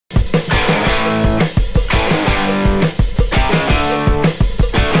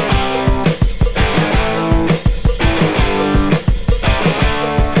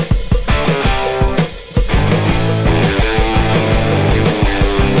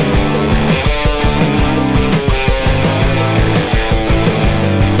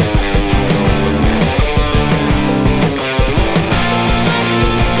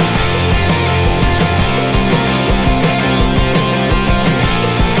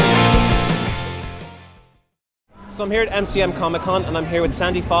So I'm here at MCM Comic Con, and I'm here with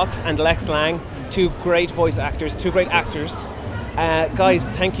Sandy Fox and Lex Lang, two great voice actors, two great actors. Guys,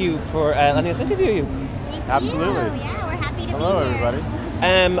 thank you for letting us interview you. Thank Absolutely. you. Yeah, we're happy to be here. Hello, everybody.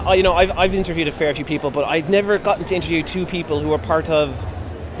 I've interviewed a fair few people, but I've never gotten to interview two people who were part of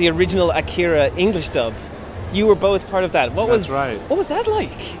the original Akira English dub. You were both part of that. That's right. What was that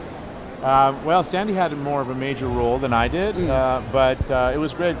like? Well, Sandy had more of a major role than I did, but it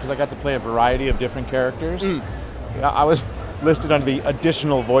was great because I got to play a variety of different characters. I was listed under the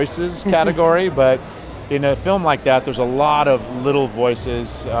additional voices category, but in a film like that, there's a lot of little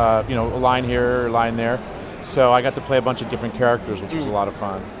voices, a line here, a line there. So I got to play a bunch of different characters, which was a lot of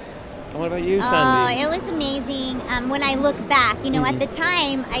fun. And what about you, Sandy? Oh, it was amazing. When I look back, at the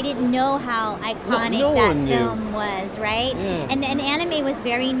time, I didn't know how iconic that film was, right? Yeah. And anime was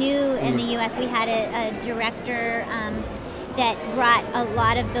very new in the U.S. We had a director that brought a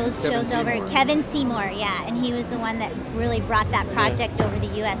lot of those shows over. Kevin Seymour, yeah, and he was the one that really brought that project over the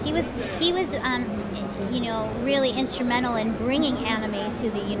U.S. He was really instrumental in bringing anime to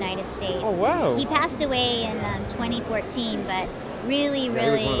the United States. Oh, wow. He passed away in 2014, but really, He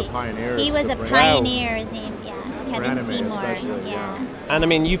was one of the pioneers. he was a pioneer. His name, Kevin anime Seymour, especially, yeah. And I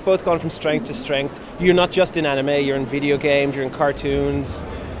mean, you've both gone from strength to strength. You're not just in anime, you're in video games, you're in cartoons.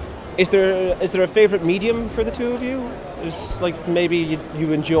 Is there a favorite medium for the two of you? Is like maybe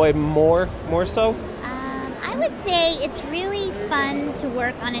you enjoy more so? I would say it's really fun to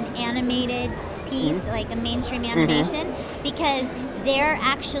work on an animated piece, like a mainstream animation, because they're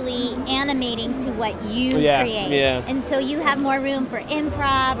actually animating to what you create. Yeah. And so you have more room for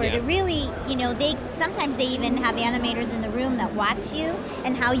improv or to really, sometimes they even have animators in the room that watch you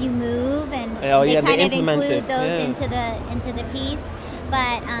and how you move, and they kind of include those into the piece.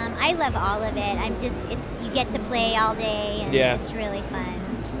 But I love all of it. You get to play all day, and it's really fun.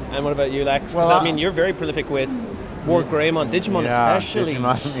 And what about you, Lex? Well, Because you're very prolific with War Greymon, Digimon especially.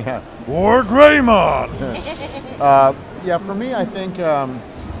 Digimon, yeah. War Greymon! For me, I think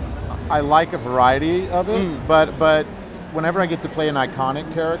I like a variety of it, but whenever I get to play an iconic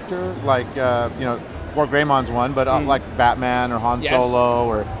character, like, War Greymon's one, but like Batman or Han Solo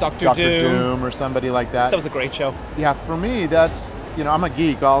or Dr. Doom or somebody like that. That was a great show. Yeah, for me, that's, I'm a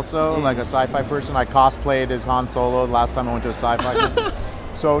geek also, like a sci-fi person. I cosplayed as Han Solo the last time I went to a sci-fi con.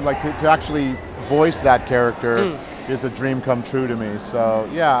 So like to actually voice that character is a dream come true to me. So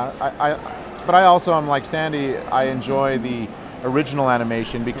yeah, but I also am like Sandy, I enjoy the original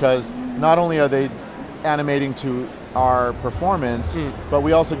animation because not only are they animating to our performance, but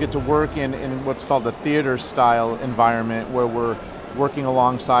we also get to work in what's called a theater style environment where we're working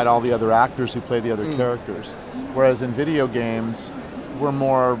alongside all the other actors who play the other characters. Whereas in video games, we're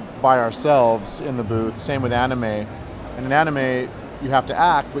more by ourselves in the booth, same with anime. And in anime, you have to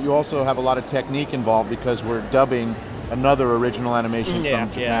act, but you also have a lot of technique involved because we're dubbing another original animation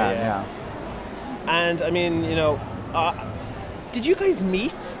from Japan. Yeah. And I mean, did you guys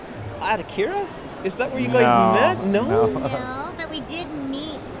meet at Akira? Is that where you guys met? No, but we did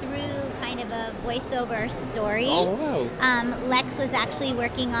meet through kind of a voiceover story. Oh, wow. Lex was actually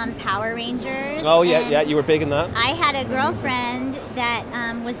working on Power Rangers. Oh, yeah, you were big in that. I had a girlfriend that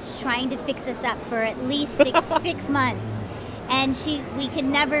was trying to fix us up for at least six months. And we could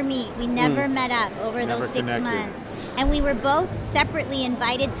never meet. We never met up over those 6 months. And we were both separately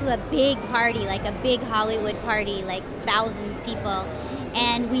invited to a big party, like a big Hollywood party, like 1,000 people.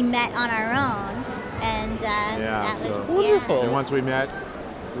 And we met on our own. And that was wonderful. And once we met,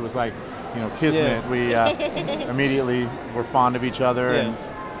 it was like, kismet. We immediately were fond of each other. And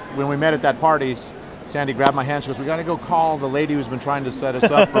when we met at that party, Sandy grabbed my hand. She goes, "We got to go call the lady who's been trying to set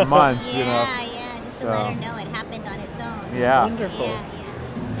us up for months." Just to let her know it happened on its own. Yeah. Wonderful.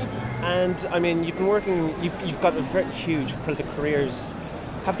 And I mean, you've been working. You've got a very huge prolific careers.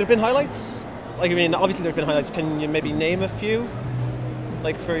 Have there been highlights? Like, I mean, obviously there've been highlights. Can you maybe name a few?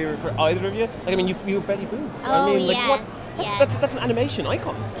 Like for either of you? Like, I mean, you were Betty Boop. Oh, I mean, like, yes. That's an animation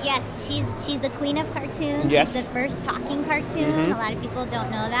icon. Yes, she's the queen of cartoons. Yes. She's the first talking cartoon. A lot of people don't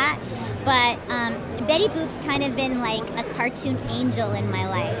know that. But Betty Boop's kind of been like a cartoon angel in my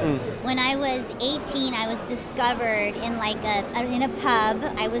life. When I was 18, I was discovered in in a pub.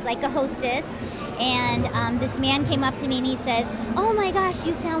 I was like a hostess, and this man came up to me and he says, "Oh my gosh,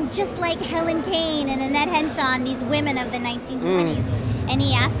 you sound just like Helen Kane and Annette Henshaw, these women of the 1920s." And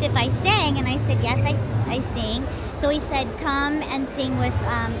he asked if I sang, and I said, "Yes, I sing." So he said, "Come and sing with,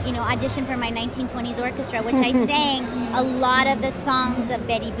 audition for my 1920s orchestra," which I sang a lot of the songs of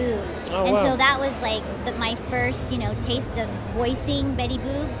Betty Boop. So that was like my first, taste of voicing Betty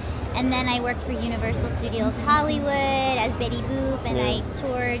Boop. And then I worked for Universal Studios Hollywood as Betty Boop, and I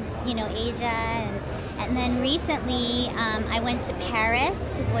toured, Asia, and then recently I went to Paris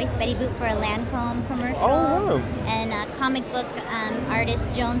to voice Betty Boop for a Lancome commercial. Oh, wow. And comic book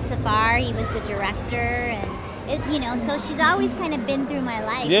artist Joan Safar, he was the director, and so she's always kind of been through my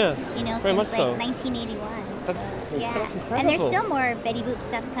life. Yeah, since very much so. 1981. That's incredible. And there's still more Betty Boop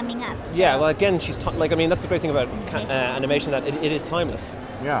stuff coming up. So. Yeah, well, again, she's that's the great thing about animation, that it is timeless.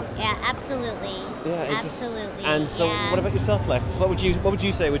 Yeah. Yeah, absolutely. Yeah, it's absolutely. And so, what about yourself, Lex? What would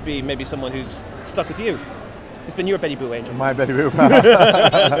you say would be maybe someone who's stuck with you? Who's been your Betty Boop angel? My Betty Boop. Betty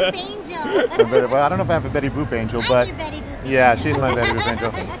Boop angel. Well, I don't know if I have a Betty Boop angel, but your Betty Boop angel. yeah, she's my Betty Boop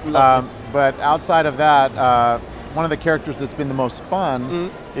angel. But outside of that, one of the characters that's been the most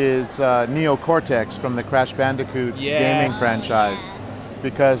fun is Neo Cortex from the Crash Bandicoot gaming franchise.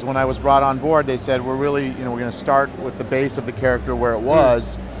 Because when I was brought on board, they said, we're really, we're going to start with the base of the character where it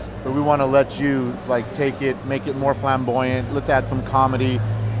was, but we want to let you take it, make it more flamboyant. Let's add some comedy,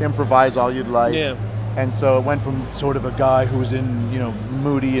 improvise all you'd like. Yeah. And so it went from sort of a guy who was in,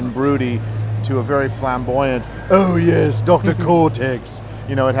 moody and broody to a very flamboyant, oh yes, Dr. Cortex.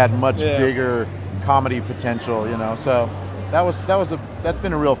 It had much bigger comedy potential, So that's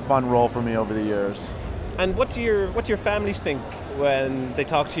been a real fun role for me over the years. And what do your families think when they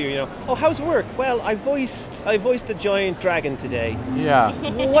talk to you? Oh, how's work? Well, I voiced a giant dragon today. Yeah.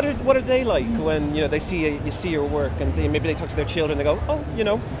 What are they like when you see your work, and maybe they talk to their children? They go, oh,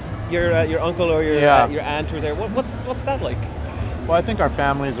 your uncle or your aunt were there. What's that like? Well, I think our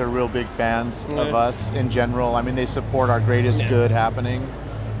families are real big fans of us in general. I mean, they support our greatest good happening,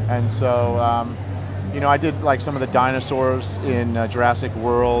 and so. I did some of the dinosaurs in Jurassic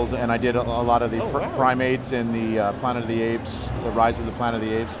World, and I did a lot of the primates in the Planet of the Apes, the Rise of the Planet of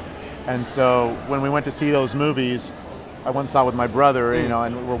the Apes. And so when we went to see those movies, I went and saw it with my brother,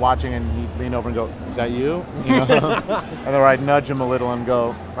 and we're watching, and he'd lean over and go, "Is that you?" And then I'd nudge him a little and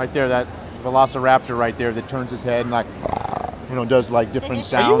go, "Right there, that velociraptor right there that turns his head and does different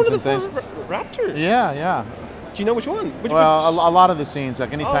sounds." Are you one of and the things. raptors? Yeah. Do you know which one? A lot of the scenes,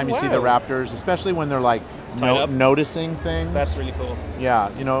 anytime you see the raptors, especially when they're noticing things. That's really cool. Yeah,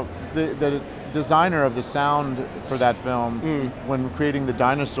 the designer of the sound for that film, when creating the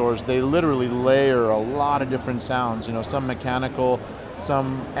dinosaurs, they literally layer a lot of different sounds. Some mechanical,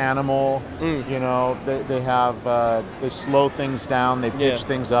 some animal. They have they slow things down, they pitch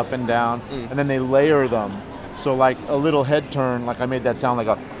things up and down, and then they layer them. So a little head turn, I made that sound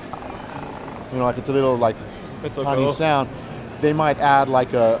like it's a little it's so tiny cool. sound. They might add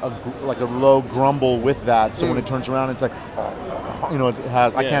a low grumble with that, so when it turns around, it's it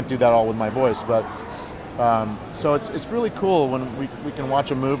has. I can't do that all with my voice, but so it's really cool when we can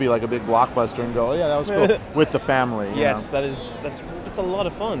watch a movie like a big blockbuster and go, oh yeah, that was cool with the family. Yes, that's a lot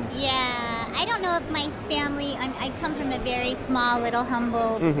of fun. Yeah, I don't know if my family. I come from a very small, little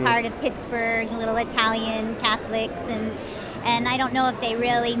humble part of Pittsburgh, little Italian Catholics, and I don't know if they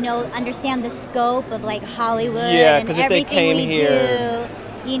really understand the scope of Hollywood and everything we do.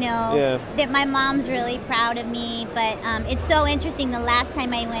 That my mom's really proud of me. But it's so interesting. The last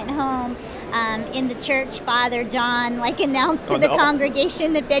time I went home, in the church, Father John announced to the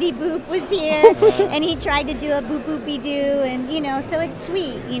congregation that Betty Boop was here, and he tried to do a boop boopy doo, and so it's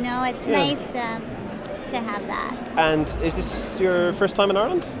sweet. It's nice to have that. And is this your first time in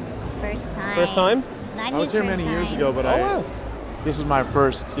Ireland? First time. First time? Not I was here many years ago, but this is my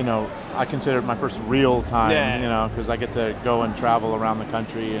first, I consider it my first real time, because I get to go and travel around the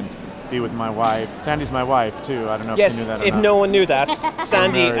country and be with my wife. Sandy's my wife, too. I don't know if you knew that or if not. no one knew that,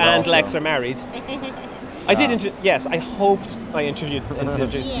 Sandy and also. Lex are married. I did, I hoped I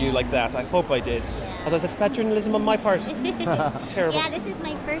introduced you like that. I hope I did. Otherwise, that's bad journalism on my part. Terrible. Yeah, this is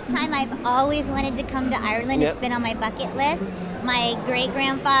my first time. I've always wanted to come to Ireland. It's been on my bucket list. My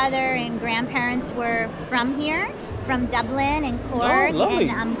great-grandfather and grandparents were from here, from Dublin and Cork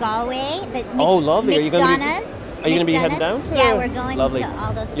and Galway. But lovely. Are you going to be heading down? Yeah, we're going to all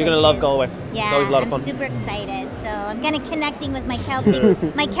those places. You're going to love Galway. Yeah, it's always a lot of fun. I'm super excited. So I'm kind of connecting with my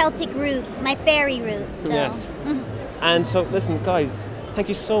Celtic roots, my fairy roots. So. Yes. And so, listen, guys, thank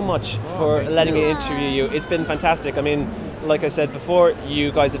you so much for letting me interview you. It's been fantastic. I mean, like I said before,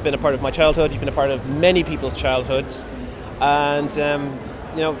 you guys have been a part of my childhood. You've been a part of many people's childhoods. And,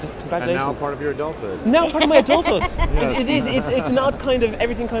 just congratulations. And now part of your adulthood. Now part of my adulthood. It is. It's not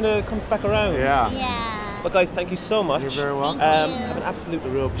everything kind of comes back around. Yeah. But guys, thank you so much. You're very welcome. Have an absolute It's a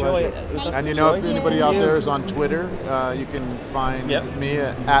real pleasure. joy. And if anybody out there is on Twitter, you can find me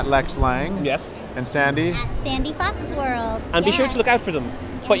at Lex Lang. Yes. And Sandy. At Sandy Fox World. And be sure to look out for them.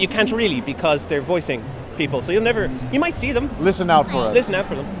 But you can't really because they're voicing people, so you might see them. Listen out for us. Listen out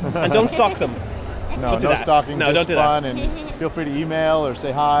for them, and don't stalk them. No, do no that. stalking. No, just don't do fun, that. and feel free to email or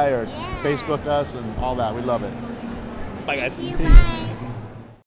say hi or Yeah. Facebook us and all that. We love it. Bye, guys. Thank you, bye.